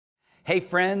Hey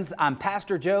friends, I'm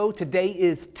Pastor Joe. Today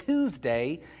is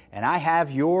Tuesday, and I have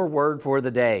your word for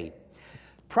the day.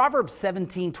 Proverbs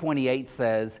 17:28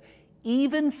 says,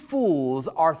 "Even fools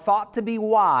are thought to be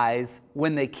wise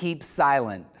when they keep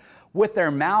silent. With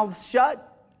their mouths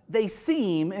shut, they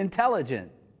seem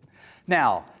intelligent."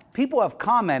 Now, people have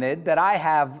commented that I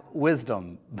have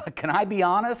wisdom, but can I be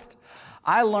honest?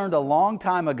 I learned a long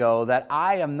time ago that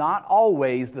I am not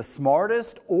always the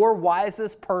smartest or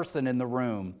wisest person in the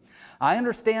room. I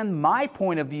understand my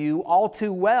point of view all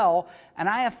too well, and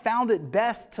I have found it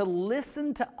best to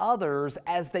listen to others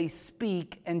as they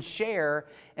speak and share,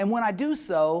 and when I do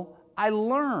so, I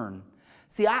learn.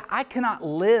 See, I cannot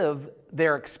live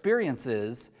their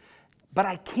experiences, but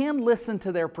I can listen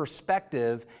to their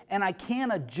perspective, and I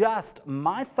can adjust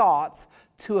my thoughts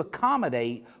to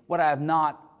accommodate what I have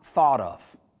not thought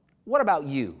of. What about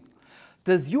you?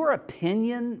 Does your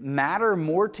opinion matter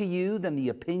more to you than the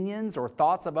opinions or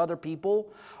thoughts of other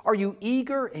people? Are you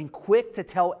eager and quick to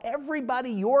tell everybody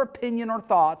your opinion or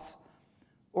thoughts,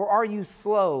 or are you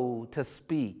slow to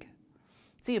speak?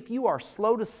 See, if you are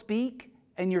slow to speak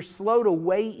and you're slow to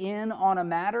weigh in on a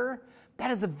matter, that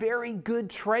is a very good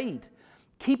trait.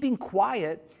 Keeping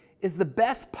quiet is the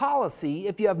best policy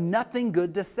if you have nothing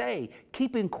good to say.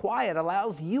 Keeping quiet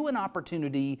allows you an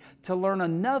opportunity to learn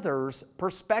another's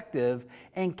perspective,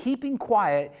 and keeping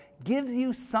quiet gives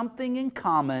you something in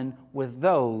common with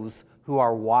those who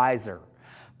are wiser.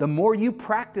 The more you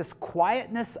practice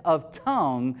quietness of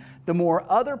tongue, the more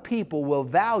other people will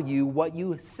value what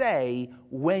you say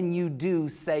when you do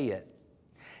say it.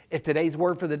 If today's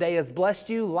word for the day has blessed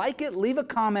you, like it, leave a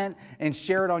comment, and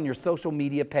share it on your social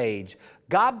media page.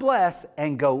 God bless,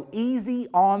 and go easy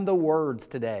on the words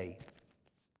today.